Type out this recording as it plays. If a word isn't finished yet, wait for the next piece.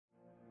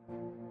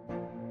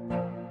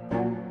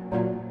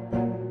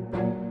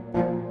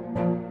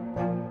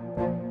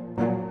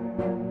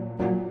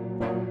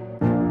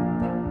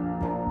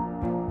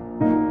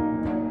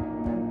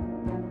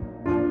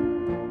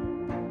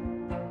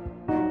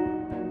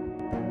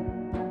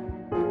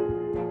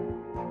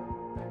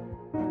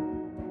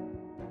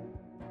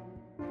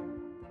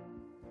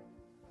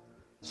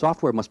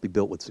Software must be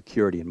built with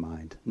security in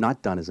mind,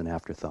 not done as an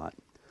afterthought.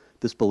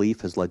 This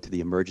belief has led to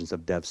the emergence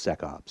of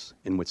DevSecOps,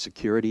 in which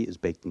security is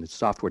baked into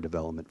software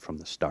development from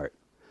the start.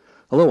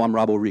 Hello, I'm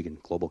Rob O'Regan,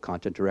 Global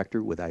Content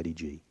Director with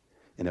IDG.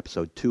 In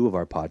Episode 2 of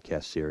our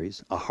podcast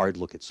series, A Hard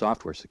Look at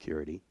Software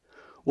Security,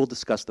 we'll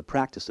discuss the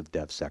practice of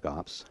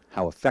DevSecOps,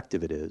 how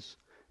effective it is,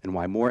 and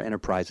why more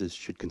enterprises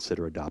should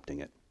consider adopting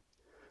it.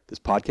 This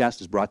podcast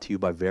is brought to you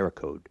by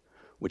Veracode,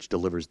 which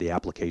delivers the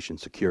application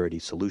security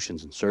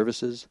solutions and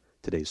services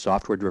today's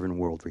software-driven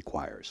world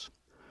requires.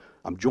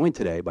 I'm joined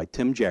today by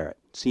Tim Jarrett,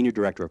 Senior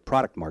Director of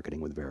Product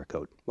Marketing with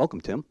Veracode. Welcome,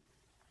 Tim.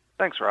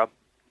 Thanks, Rob.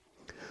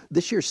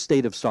 This year's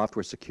State of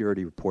Software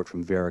Security report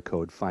from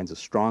Veracode finds a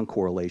strong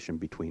correlation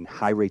between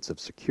high rates of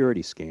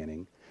security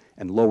scanning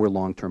and lower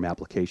long-term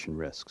application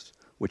risks,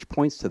 which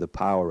points to the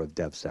power of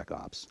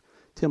DevSecOps.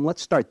 Tim,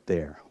 let's start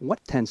there.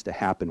 What tends to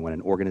happen when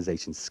an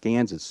organization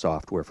scans its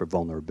software for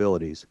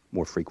vulnerabilities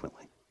more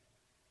frequently?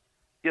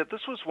 Yeah,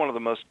 this was one of the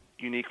most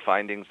unique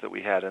findings that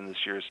we had in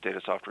this year's State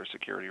of Software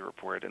Security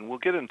report, and we'll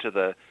get into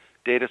the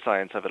data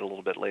science of it a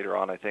little bit later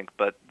on, I think.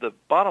 But the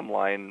bottom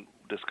line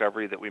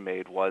discovery that we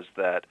made was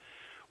that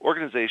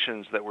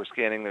organizations that were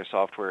scanning their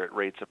software at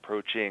rates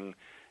approaching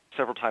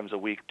several times a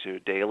week to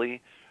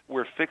daily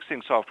were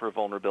fixing software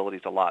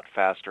vulnerabilities a lot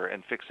faster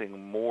and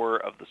fixing more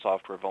of the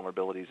software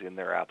vulnerabilities in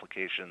their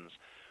applications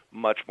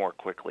much more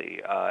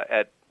quickly,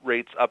 at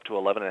rates up to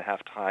 11.5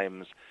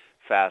 times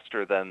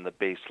faster than the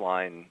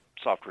baseline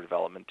software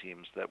development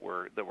teams that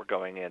were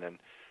going in and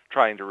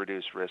trying to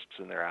reduce risks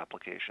in their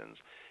applications.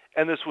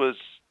 And this was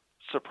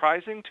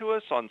surprising to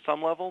us on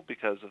some level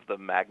because of the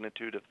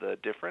magnitude of the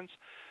difference,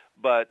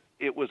 but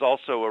it was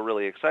also a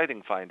really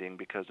exciting finding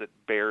because it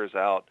bears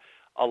out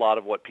a lot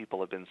of what people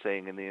have been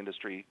saying in the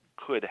industry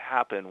could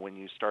happen when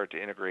you start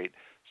to integrate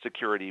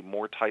security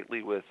more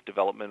tightly with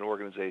development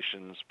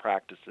organizations,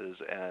 practices,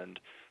 and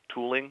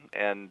tooling,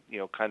 and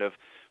kind of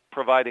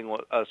providing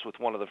us with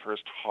one of the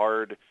first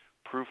hard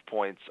proof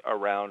points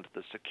around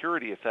the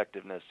security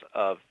effectiveness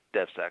of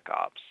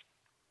DevSecOps.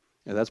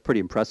 Yeah, that's pretty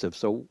impressive.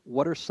 So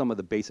what are some of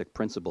the basic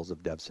principles of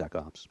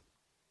DevSecOps?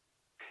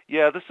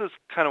 Yeah, this is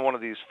kind of one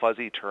of these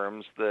fuzzy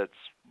terms that's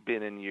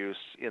been in use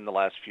in the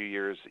last few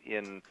years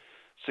in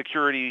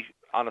security,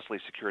 honestly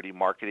security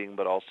marketing,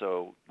 but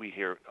also we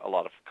hear a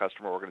lot of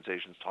customer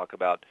organizations talk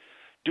about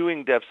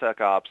doing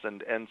DevSecOps,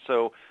 and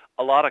so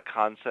a lot of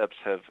concepts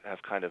have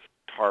kind of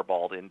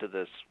tarballed into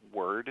this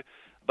word.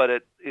 But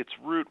at its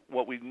root,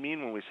 what we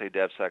mean when we say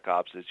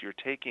DevSecOps is you're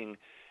taking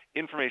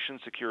information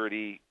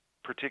security,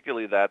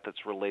 particularly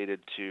that's related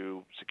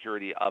to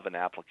security of an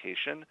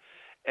application,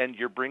 and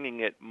you're bringing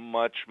it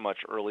much, much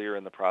earlier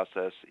in the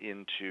process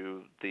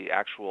into the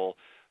actual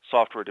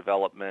software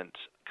development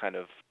kind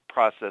of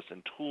process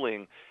and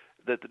tooling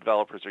that the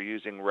developers are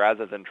using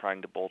rather than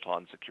trying to bolt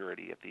on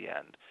security at the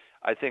end.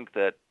 I think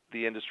that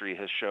the industry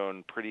has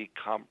shown pretty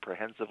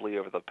comprehensively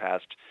over the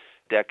past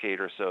decade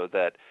or so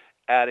that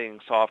adding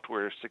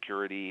software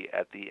security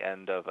at the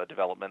end of a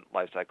development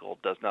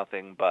lifecycle does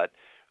nothing but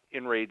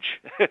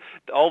enrage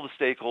all the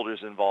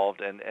stakeholders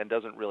involved and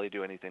doesn't really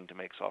do anything to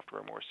make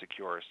software more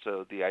secure.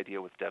 So the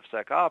idea with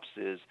DevSecOps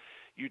is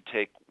you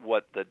take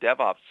what the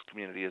DevOps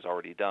community has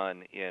already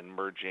done in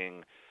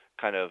merging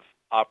kind of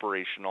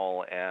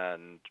operational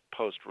and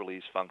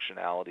post-release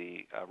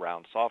functionality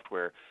around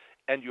software,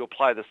 and you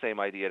apply the same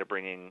idea to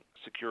bringing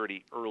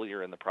security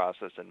earlier in the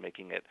process and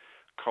making it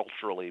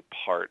culturally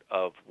part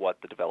of what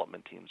the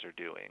development teams are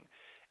doing.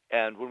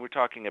 And when we're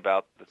talking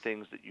about the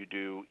things that you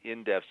do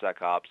in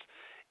DevSecOps,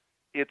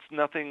 it's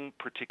nothing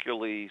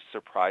particularly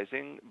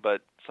surprising,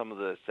 but some of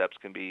the steps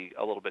can be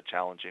a little bit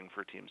challenging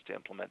for teams to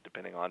implement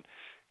depending on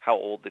how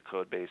old the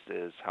code base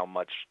is, how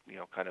much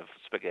kind of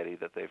spaghetti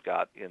that they've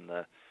got in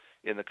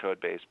the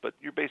code base. But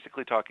you're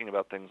basically talking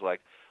about things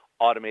like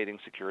automating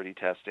security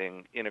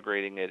testing,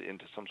 integrating it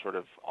into some sort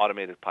of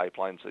automated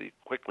pipeline so you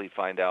quickly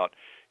find out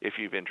if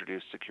you've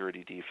introduced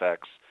security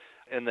defects,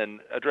 and then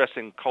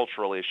addressing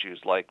cultural issues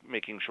like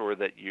making sure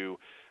that you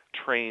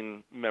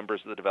train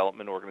members of the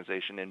development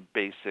organization in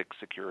basic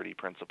security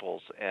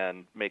principles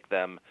and make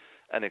them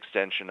an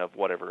extension of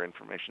whatever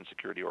information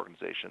security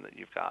organization that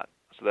you've got.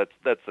 So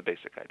that's the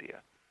basic idea.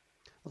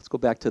 Let's go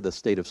back to the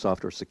State of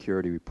Software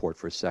Security report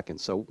for a second.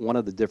 So one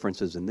of the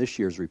differences in this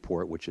year's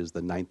report, which is the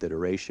 9th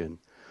iteration,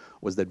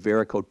 was that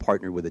Veracode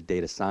partnered with a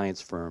data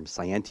science firm,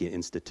 Scientia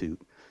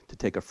Institute, to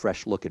take a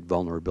fresh look at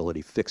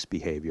vulnerability fix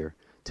behavior.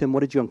 Tim,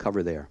 what did you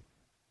uncover there?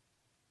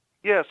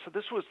 Yeah, so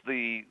this was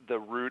the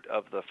root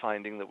of the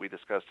finding that we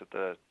discussed at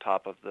the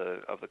top of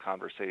the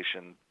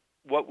conversation.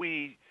 What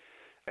we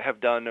have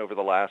done over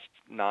the last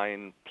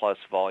 9+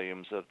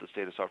 volumes of the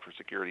State of Software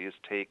Security is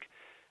take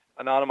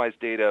anonymized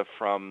data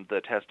from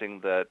the testing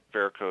that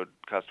Veracode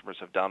customers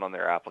have done on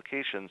their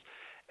applications,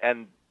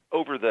 and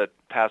over the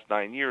past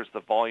 9 years, the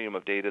volume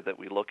of data that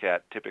we look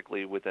at,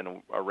 typically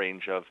within a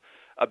range of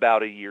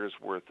about a year's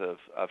worth of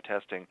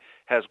testing,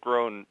 has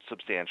grown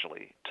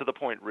substantially to the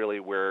point really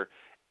where,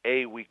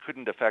 A, we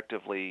couldn't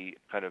effectively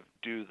kind of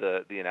do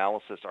the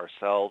analysis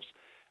ourselves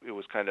it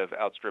was kind of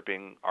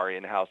outstripping our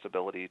in-house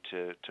ability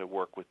to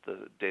work with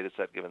the data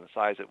set given the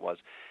size it was.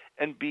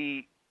 And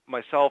B,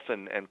 myself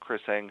and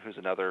Chris Eng, who's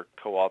another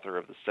co-author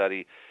of the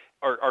study,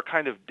 are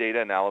kind of data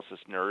analysis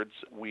nerds.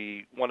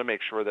 We want to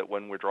make sure that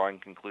when we're drawing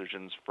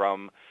conclusions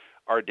from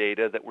our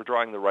data, that we're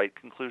drawing the right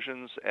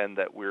conclusions and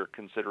that we're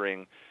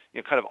considering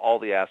kind of all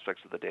the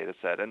aspects of the data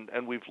set.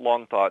 And we've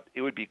long thought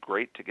it would be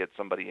great to get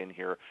somebody in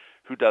here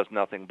who does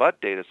nothing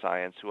but data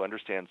science, who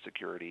understands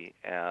security,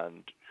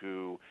 and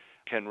who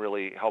can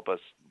really help us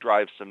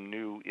drive some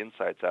new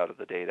insights out of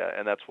the data.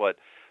 And that's what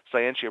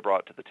Scientia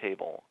brought to the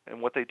table.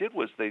 And what they did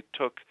was they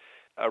took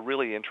a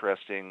really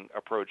interesting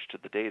approach to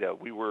the data.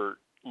 We were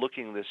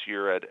looking this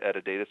year at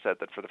a data set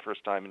that for the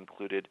first time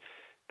included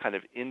kind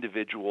of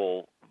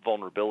individual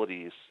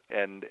vulnerabilities,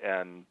 and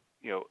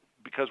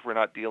because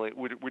we're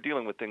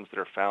dealing with things that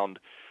are found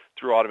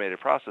through automated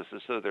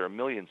processes, so there are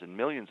millions and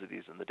millions of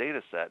these in the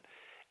data set.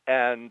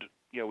 And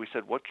we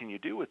said, what can you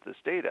do with this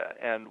data?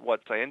 And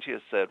what Scientia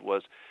said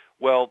was,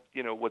 well,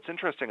 what's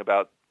interesting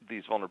about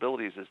these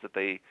vulnerabilities is that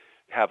they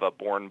have a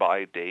born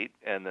by date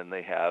and then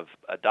they have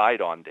a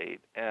died on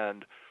date.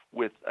 And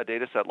with a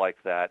data set like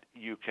that,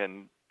 you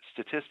can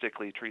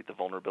statistically treat the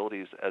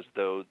vulnerabilities as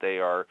though they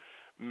are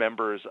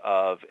members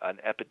of an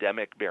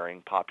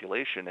epidemic-bearing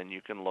population, and you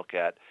can look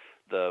at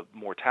the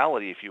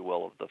mortality, if you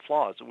will, of the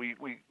flaws. We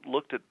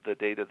looked at the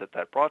data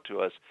that brought to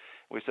us,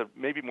 and we said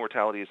maybe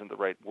mortality isn't the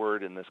right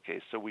word in this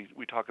case, so we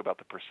talk about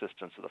the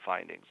persistence of the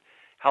findings.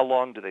 How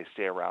long do they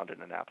stay around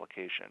in an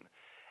application?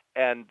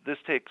 And this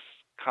takes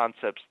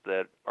concepts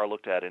that are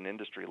looked at in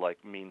industry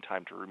like mean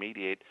time to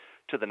remediate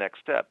to the next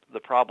step. The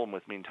problem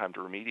with mean time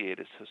to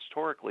remediate is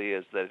historically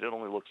is that it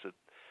only looks at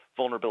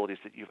vulnerabilities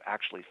that you've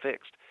actually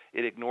fixed.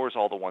 It ignores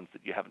all the ones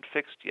that you haven't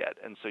fixed yet.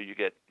 And so you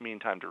get mean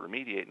time to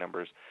remediate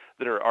numbers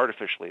that are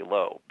artificially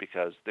low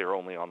because they're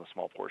only on the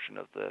small portion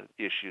of the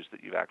issues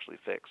that you've actually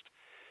fixed.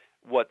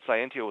 What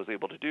Scientia was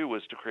able to do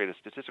was to create a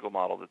statistical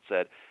model that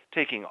said,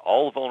 taking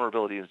all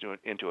vulnerabilities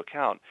into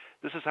account,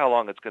 this is how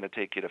long it's going to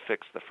take you to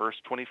fix the first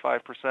 25%,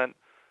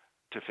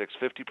 to fix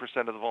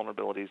 50% of the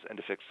vulnerabilities, and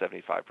to fix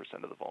 75%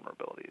 of the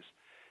vulnerabilities.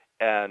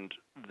 And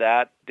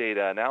that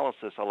data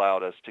analysis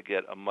allowed us to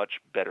get a much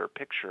better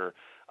picture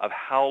of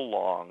how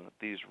long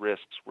these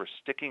risks were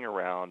sticking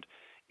around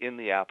in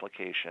the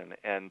application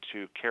and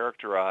to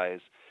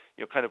characterize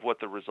kind of what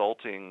the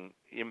resulting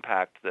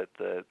impact that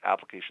the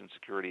application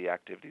security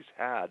activities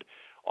had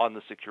on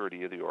the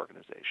security of the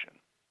organization.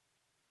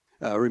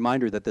 A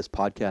reminder that this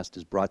podcast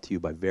is brought to you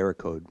by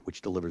Veracode,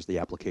 which delivers the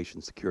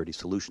application security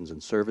solutions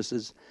and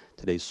services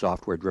today's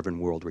software-driven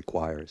world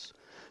requires.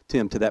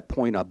 Tim, to that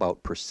point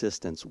about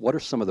persistence, what are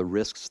some of the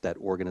risks that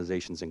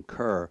organizations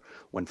incur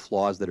when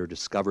flaws that are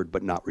discovered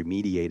but not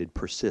remediated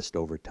persist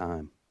over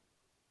time?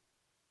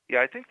 Yeah,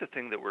 I think the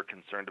thing that we're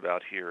concerned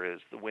about here is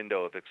the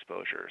window of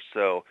exposure.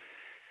 So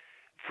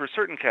for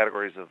certain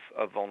categories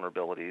of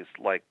vulnerabilities,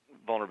 like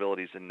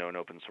vulnerabilities in known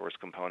open source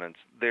components,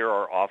 there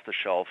are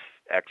off-the-shelf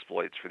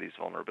exploits for these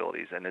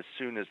vulnerabilities. And as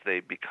soon as they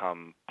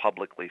become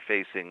publicly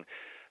facing,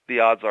 the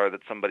odds are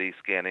that somebody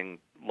scanning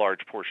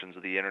large portions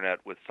of the internet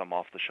with some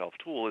off-the-shelf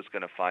tool is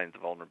going to find the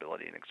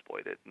vulnerability and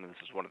exploit it. And this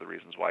is one of the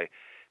reasons why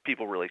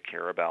people really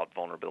care about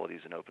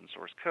vulnerabilities in open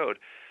source code.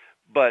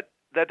 But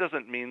that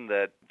doesn't mean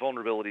that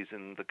vulnerabilities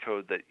in the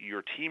code that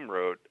your team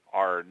wrote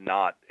are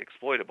not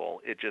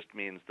exploitable. It just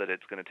means that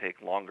it's going to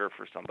take longer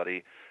for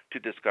somebody to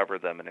discover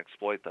them and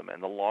exploit them.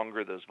 And the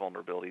longer those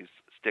vulnerabilities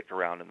stick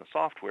around in the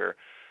software,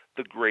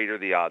 the greater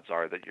the odds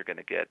are that you're going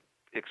to get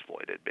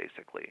exploited,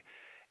 basically.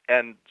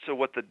 And so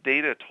what the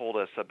data told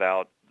us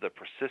about the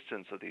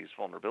persistence of these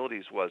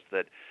vulnerabilities was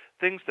that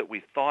things that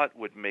we thought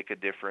would make a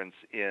difference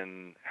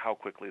in how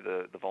quickly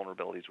the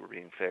vulnerabilities were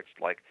being fixed,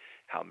 like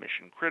how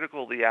mission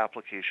critical the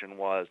application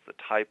was, the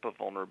type of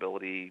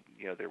vulnerability,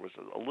 there was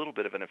a little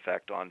bit of an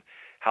effect on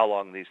how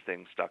long these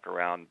things stuck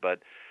around. But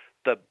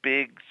the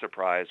big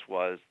surprise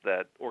was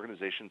that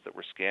organizations that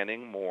were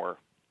scanning more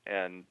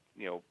and,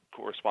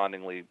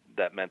 correspondingly,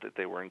 that meant that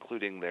they were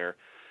including their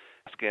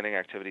scanning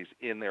activities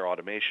in their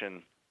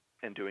automation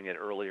and doing it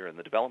earlier in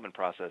the development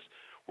process,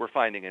 we're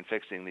finding and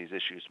fixing these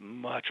issues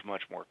much,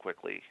 much more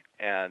quickly.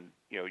 And,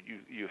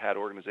 you had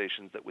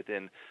organizations that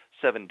within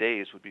 7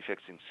 days would be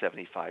fixing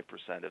 75%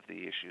 of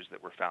the issues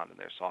that were found in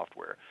their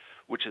software,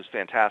 which is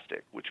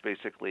fantastic, which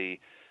basically,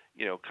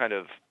 kind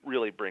of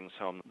really brings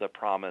home the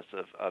promise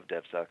of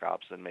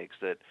DevSecOps and makes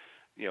it,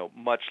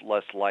 much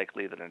less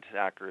likely that an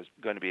attacker is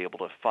going to be able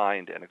to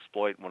find and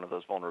exploit one of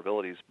those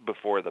vulnerabilities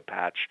before the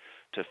patch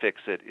to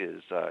fix it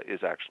is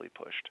actually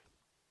pushed.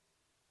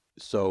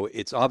 So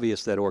it's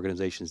obvious that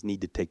organizations need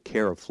to take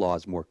care of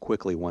flaws more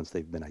quickly once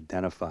they've been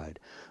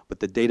identified, but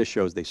the data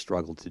shows they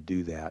struggle to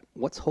do that.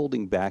 What's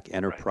holding back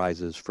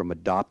enterprises from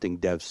adopting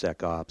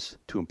DevSecOps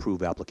to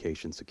improve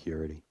application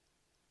security?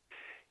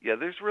 Yeah,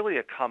 there's really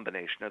a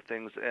combination of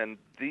things, and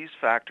these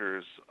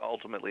factors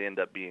ultimately end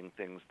up being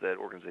things that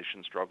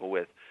organizations struggle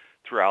with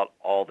throughout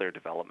all their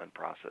development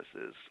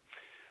processes.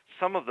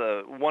 One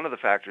of the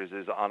factors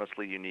is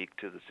honestly unique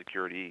to the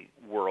security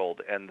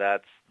world, and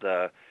that's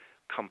the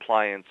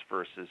compliance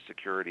versus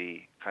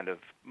security kind of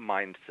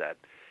mindset.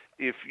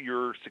 If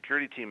your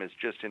security team is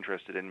just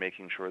interested in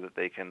making sure that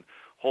they can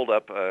hold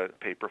up a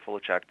paper full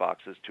of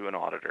checkboxes to an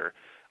auditor,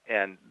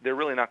 and they're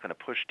really not going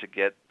to push to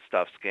get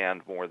stuff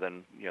scanned more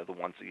than the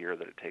once a year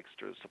that it takes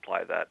to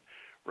supply that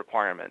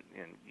requirement.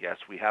 And yes,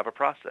 we have a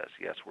process.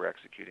 Yes, we're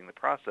executing the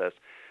process.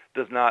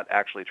 Does not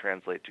actually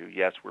translate to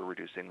yes, we're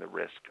reducing the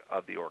risk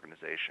of the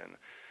organization.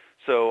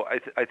 So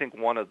I think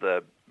one of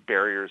the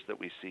barriers that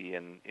we see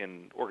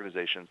in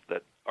organizations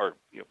that are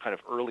kind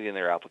of early in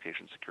their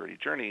application security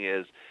journey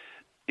is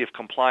if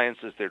compliance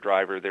is their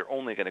driver, they're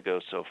only going to go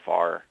so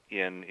far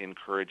in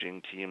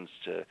encouraging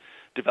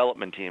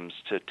development teams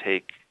to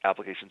take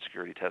application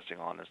security testing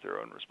on as their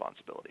own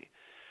responsibility.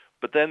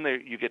 But then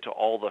you get to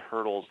all the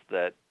hurdles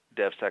that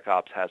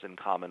DevSecOps has in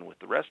common with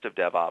the rest of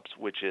DevOps,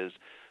 which is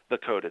the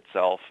code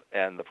itself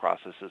and the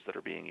processes that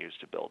are being used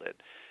to build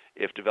it.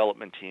 If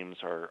development teams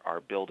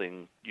are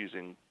building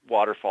using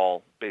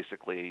waterfall,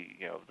 basically,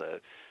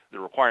 the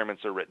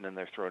requirements are written and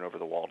they're thrown over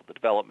the wall to the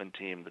development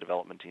team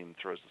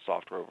throws the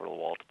software over the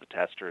wall to the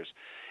testers.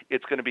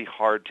 It's going to be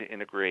hard to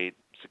integrate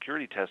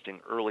security testing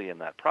early in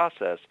that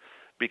process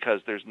because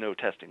there's no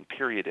testing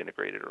period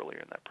integrated earlier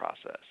in that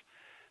process.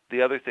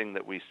 The other thing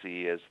that we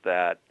see is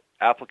that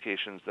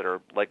applications that are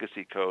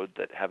legacy code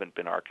that haven't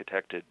been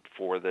architected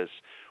for this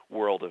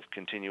world of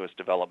continuous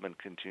development,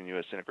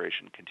 continuous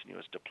integration,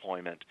 continuous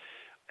deployment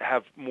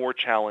have more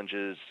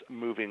challenges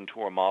moving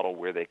to a model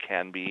where they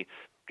can be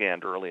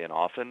scanned early and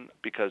often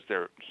because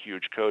they're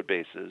huge code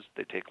bases.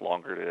 They take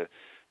longer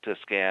to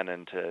scan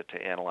and to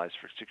analyze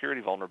for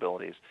security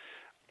vulnerabilities.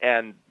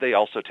 And they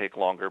also take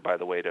longer, by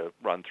the way, to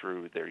run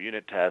through their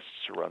unit tests,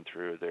 to run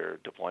through their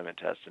deployment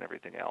tests and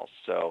everything else.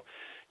 So,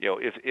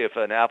 if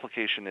an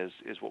application is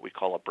what we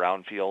call a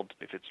brownfield,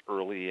 if it's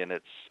early in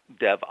its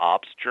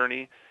DevOps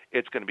journey,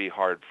 it's going to be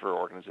hard for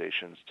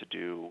organizations to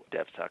do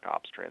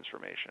DevSecOps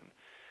transformation.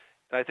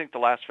 And I think the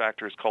last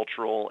factor is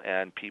cultural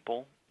and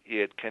people.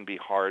 It can be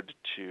hard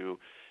to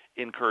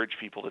encourage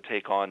people to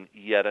take on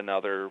yet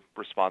another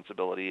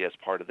responsibility as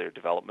part of their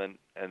development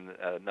and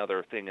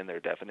another thing in their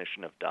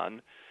definition of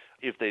done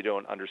if they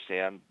don't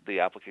understand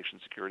the application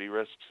security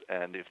risks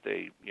and if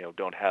they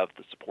don't have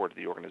the support of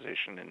the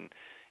organization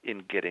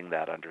in getting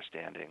that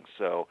understanding.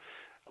 So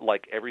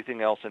like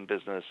everything else in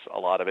business, a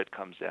lot of it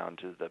comes down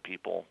to the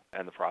people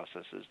and the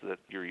processes that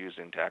you're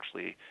using to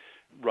actually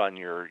run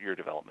your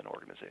development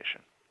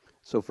organization.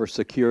 So for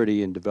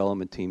security and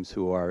development teams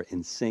who are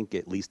in sync,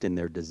 at least in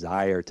their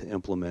desire to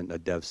implement a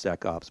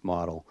DevSecOps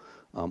model,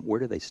 where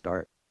do they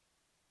start?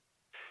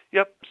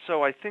 Yep.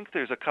 So I think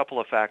there's a couple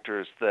of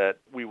factors that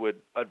we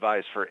would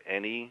advise for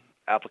any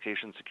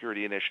application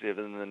security initiative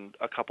and then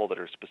a couple that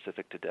are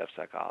specific to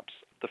DevSecOps.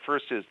 The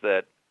first is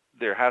that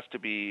there has to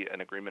be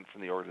an agreement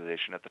from the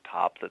organization at the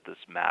top that this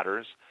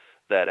matters,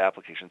 that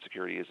application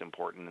security is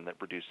important and that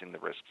reducing the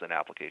risks in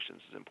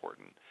applications is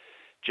important.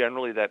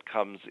 Generally, that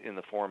comes in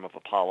the form of a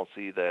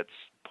policy that's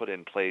put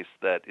in place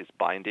that is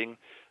binding,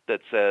 that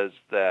says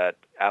that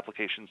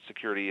application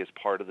security is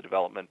part of the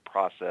development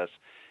process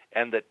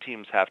and that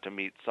teams have to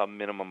meet some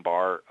minimum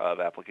bar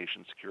of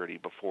application security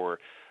before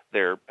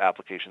their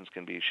applications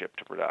can be shipped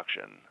to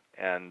production.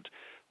 And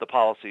the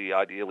policy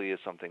ideally is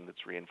something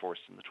that's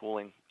reinforced in the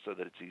tooling so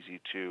that it's easy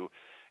to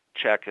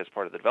check as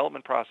part of the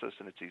development process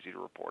and it's easy to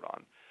report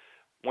on.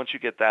 Once you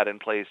get that in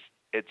place,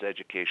 it's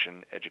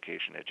education,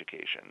 education,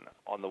 education.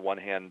 On the one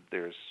hand,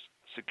 there's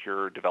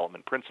secure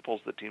development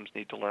principles that teams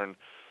need to learn.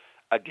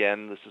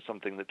 Again, this is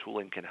something that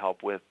tooling can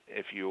help with.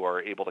 If you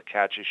are able to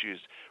catch issues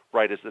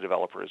right as the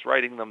developer is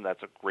writing them,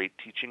 that's a great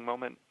teaching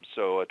moment.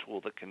 So a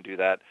tool that can do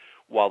that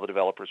while the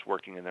developer is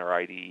working in their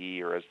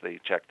IDE or as they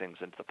check things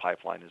into the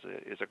pipeline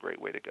is a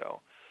great way to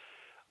go.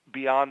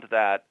 Beyond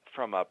that,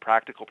 from a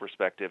practical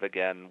perspective,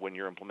 again, when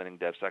you're implementing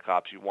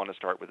DevSecOps, you want to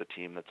start with a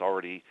team that's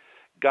already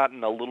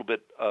gotten a little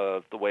bit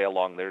of the way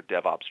along their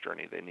DevOps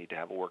journey. They need to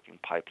have a working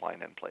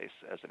pipeline in place,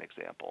 as an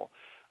example.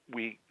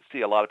 We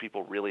see a lot of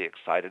people really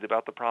excited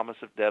about the promise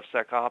of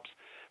DevSecOps,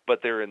 but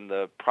they're in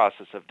the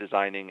process of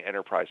designing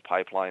enterprise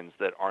pipelines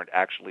that aren't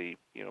actually,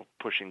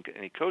 pushing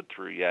any code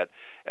through yet,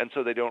 and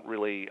so they don't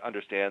really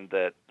understand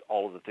that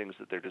all of the things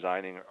that they're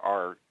designing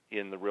are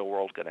in the real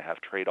world going to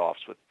have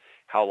trade-offs with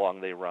how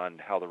long they run,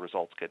 how the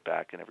results get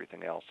back, and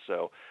everything else.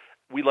 So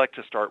we like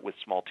to start with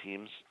small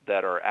teams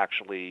that are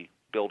actually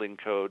building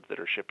code, that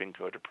are shipping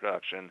code to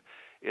production.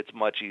 It's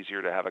much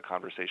easier to have a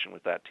conversation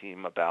with that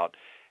team about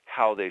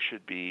how they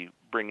should be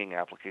bringing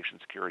application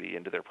security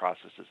into their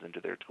processes, into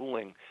their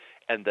tooling,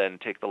 and then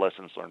take the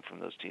lessons learned from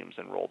those teams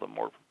and roll them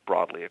more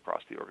broadly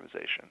across the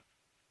organization.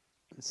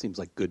 It seems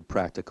like good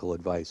practical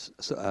advice.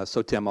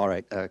 So Tim, all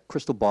right,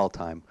 crystal ball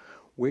time.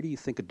 Where do you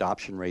think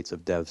adoption rates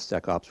of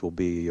DevSecOps will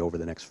be over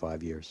the next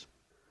 5 years?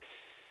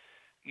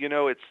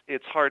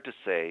 It's hard to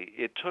say.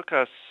 It took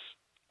us,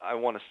 I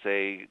want to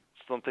say,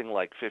 something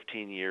like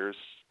 15 years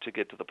to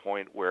get to the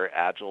point where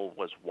Agile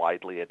was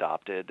widely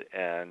adopted.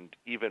 And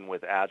even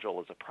with Agile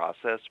as a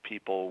process,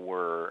 people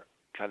were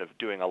kind of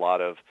doing a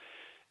lot of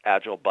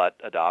agile but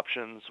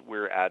adoptions.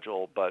 We're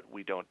agile, but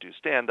we don't do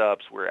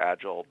stand-ups. We're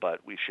agile,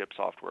 but we ship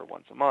software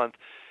once a month.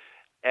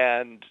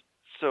 And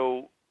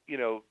so,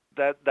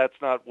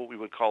 that's not what we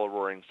would call a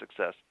roaring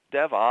success.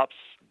 DevOps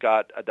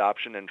got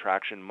adoption and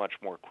traction much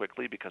more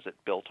quickly because it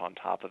built on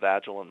top of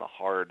Agile and the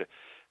hard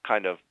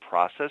kind of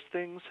process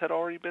things had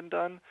already been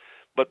done.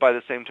 But by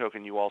the same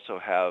token, you also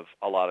have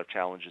a lot of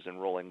challenges in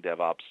rolling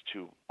DevOps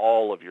to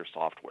all of your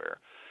software.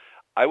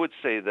 I would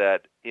say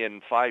that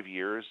in 5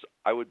 years,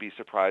 I would be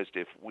surprised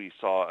if we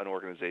saw an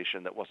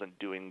organization that wasn't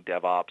doing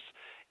DevOps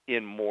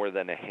in more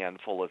than a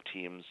handful of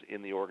teams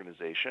in the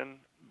organization,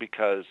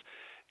 because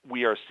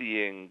we are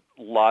seeing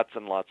lots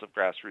and lots of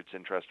grassroots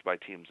interest by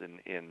teams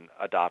in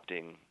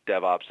adopting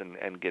DevOps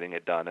and getting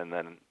it done, and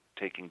then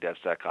taking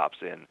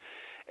DevSecOps in.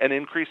 And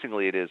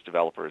increasingly, it is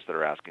developers that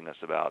are asking us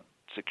about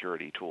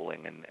security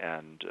tooling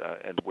and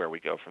where we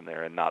go from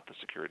there, and not the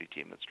security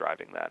team that's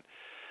driving that.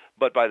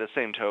 But by the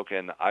same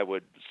token, I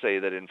would say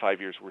that in 5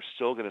 years, we're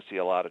still going to see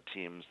a lot of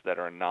teams that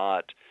are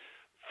not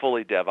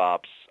fully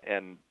DevOps.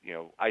 And,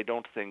 I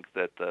don't think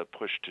that the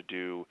push to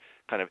do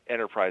kind of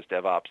enterprise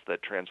DevOps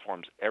that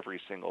transforms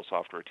every single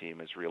software team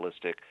is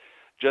realistic,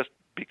 just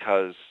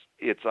because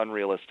it's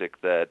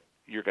unrealistic that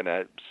you're going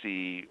to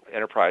see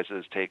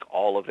enterprises take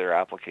all of their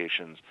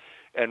applications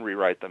and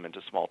rewrite them into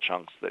small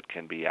chunks that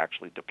can be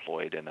actually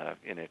deployed in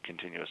a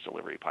continuous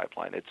delivery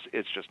pipeline.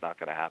 It's just not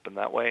going to happen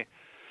that way.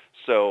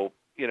 So,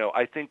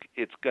 I think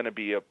it's going to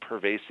be a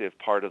pervasive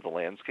part of the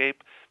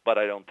landscape, but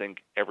I don't think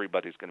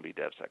everybody's going to be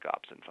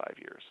DevSecOps in 5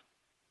 years.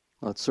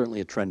 Well, it's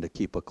certainly a trend to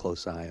keep a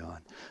close eye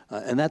on.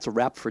 And that's a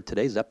wrap for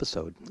today's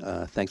episode.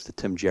 Thanks to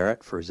Tim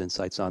Jarrett for his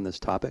insights on this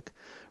topic.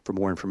 For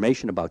more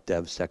information about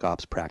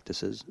DevSecOps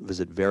practices,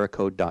 visit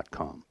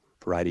Veracode.com.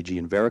 For IDG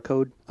and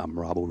Veracode, I'm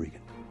Rob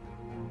O'Regan.